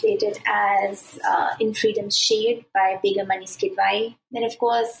 translated as In Freedom's Shade by Begum Anis Kidwai. Then, of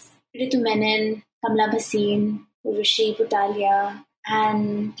course, Ritu Menon, Kamla Bhasin, Urvashi Butalia,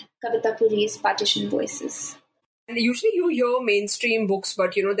 and Kavita Puri's Partition Voices. And usually you hear mainstream books,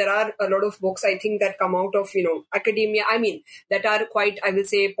 but, there are a lot of books, I think, that come out of, academia. I mean, that are quite, I will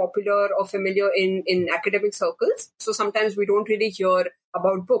say, popular or familiar in academic circles. So sometimes we don't really hear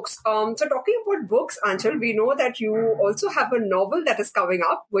about books. So talking about books, Aanchal, we know that you also have a novel that is coming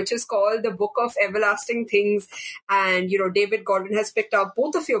up, which is called The Book of Everlasting Things. And, David Gordon has picked up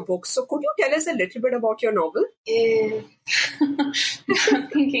both of your books. So could you tell us a little bit about your novel? I'm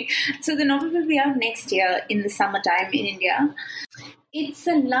thinking. So the novel will be out next year in the summertime in India. It's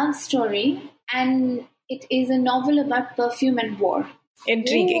a love story and it is a novel about perfume and war.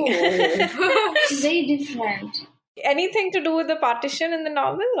 Intriguing. It's very different. Anything to do with the partition in the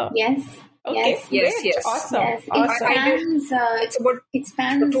novel? Or? Yes. Okay. Yes. Awesome. Yes. Awesome. It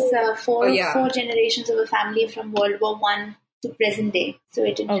spans four generations of a family from World War I to present day. So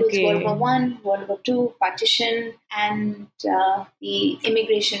it includes World War I, World War II, partition, and the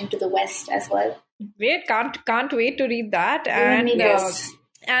immigration to the West as well. Great. Can't wait to read that.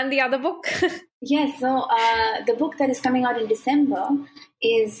 And the other book? Yes, so the book that is coming out in December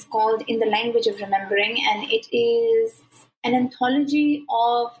is called In the Language of Remembering, and it is an anthology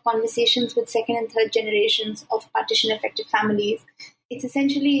of conversations with second and third generations of partition-affected families. It's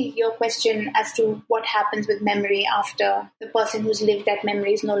essentially your question as to what happens with memory after the person who's lived that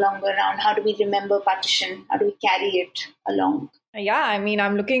memory is no longer around. How do we remember partition? How do we carry it along? Yeah, I mean,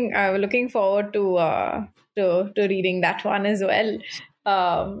 I'm looking forward to reading that one as well.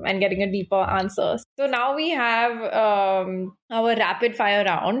 And getting a deeper answer. So now we have our rapid fire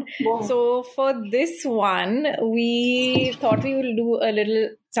round. Wow. So for this one, we thought we will do a little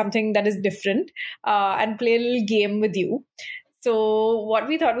something that is different and play a little game with you. So what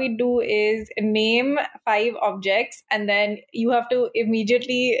we thought we'd do is name 5 objects and then you have to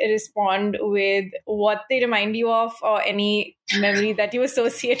immediately respond with what they remind you of or any memory that you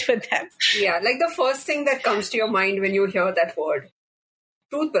associate with them. Yeah, like the first thing that comes to your mind when you hear that word.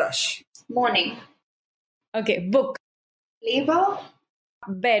 Toothbrush. Morning. Okay, book. Labor.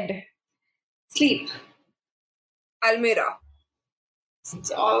 Bed. Sleep. Almirah.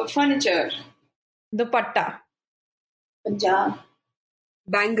 Furniture. Dupatta. Punjab.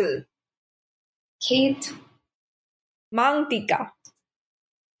 Bangle. Kate. Mang tika.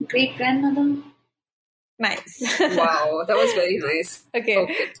 Great grandmother. Nice. Wow, that was very nice.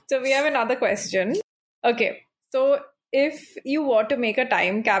 Okay, so we have another question. Okay, so if you were to make a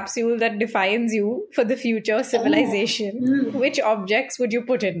time capsule that defines you for the future civilization, which objects would you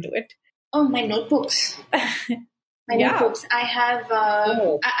put into it? Oh, my notebooks. Notebooks. I have,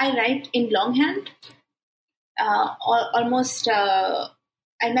 I write in longhand. I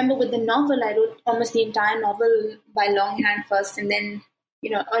remember with the novel, I wrote almost the entire novel by longhand first and then,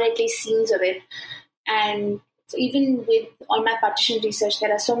 or at least scenes of it. And so even with all my partition research,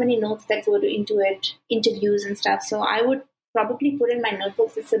 there are so many notes that go into it, interviews and stuff. So I would probably put in my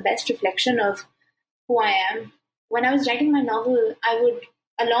notebooks. It's the best reflection of who I am. When I was writing my novel,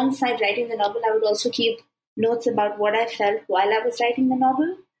 alongside writing the novel, I would also keep notes about what I felt while I was writing the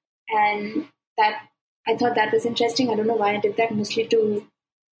novel. And I thought that was interesting. I don't know why I did that, mostly to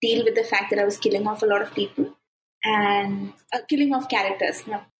deal with the fact that I was killing off a lot of people and killing off characters.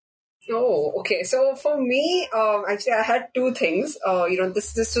 No. Oh, okay. So for me, actually, I had two things.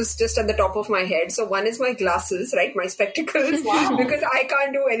 This was just at the top of my head. So one is my glasses, right? My spectacles, Wow. because I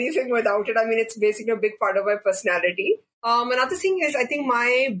can't do anything without it. I mean, it's basically a big part of my personality. Another thing is, I think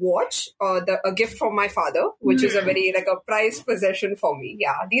my watch, a gift from my father, which is a very like a prized possession for me.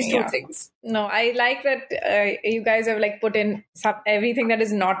 Yeah, these two things. No, I like that you guys have like put in everything that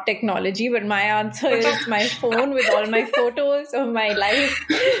is not technology, but my answer is my phone with all my photos of my life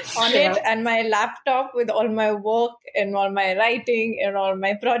on it, and my laptop with all my work and all my writing and all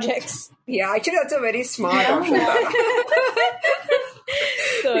my projects. Yeah, actually, that's a very smart option.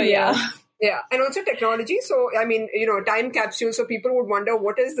 So yeah. Yeah, and also technology. So, I mean, time capsule. So people would wonder,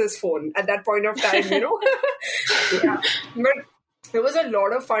 what is this phone at that point of time, Yeah. But it was a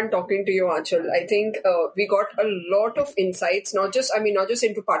lot of fun talking to you, Aanchal. I think we got a lot of insights, not just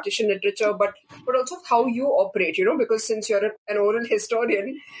into partition literature, but also how you operate, because since you're an oral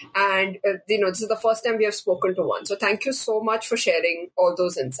historian and, this is the first time we have spoken to one. So thank you so much for sharing all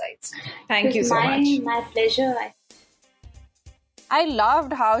those insights. Thank you so much. My pleasure. I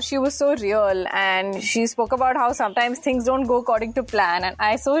loved how she was so real, and she spoke about how sometimes things don't go according to plan, and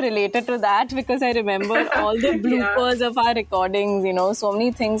I so related to that because I remember all the bloopers of our recordings. So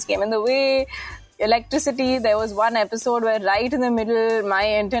many things came in the way. Electricity, there was one episode where right in the middle my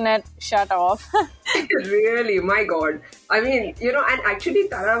internet shut off. Really, my God. I mean, and actually,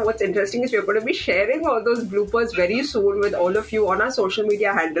 Tara, what's interesting is we're going to be sharing all those bloopers very soon with all of you on our social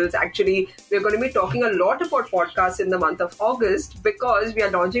media handles. Actually, we're going to be talking a lot about podcasts in the month of August because we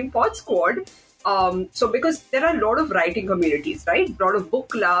are launching Pod Squad. Because there are a lot of writing communities, right? A lot of book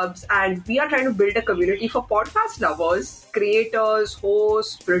clubs, and we are trying to build a community for podcast lovers, creators,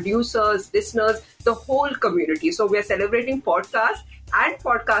 hosts, producers, listeners, the whole community. So we are celebrating podcasts and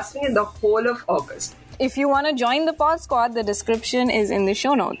podcasting in the whole of August. If you want to join the Pod Squad, the description is in the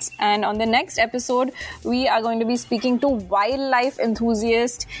show notes. And on the next episode, we are going to be speaking to wildlife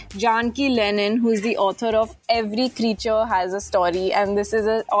enthusiast Janki Lennon, who is the author of Every Creature Has a Story. And this is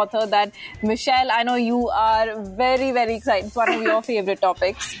an author that, Michelle, I know you are very, very excited. It's one of your favorite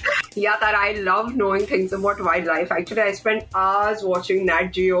topics. Yeah, Tara, I love knowing things about wildlife. Actually, I spent hours watching Nat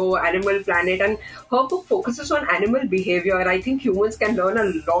Geo, Animal Planet, and her book focuses on animal behavior. I think humans can learn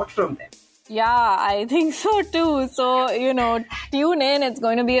a lot from them. Yeah, I think so too. So, tune in. It's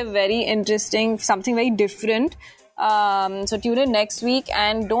going to be a very interesting, something very different. So tune in next week,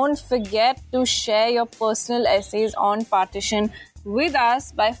 and don't forget to share your personal essays on Partition with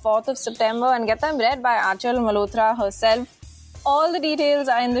us by 4th of September and get them read by Aanchal Malhotra herself. All the details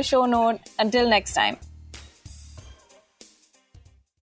are in the show note. Until next time.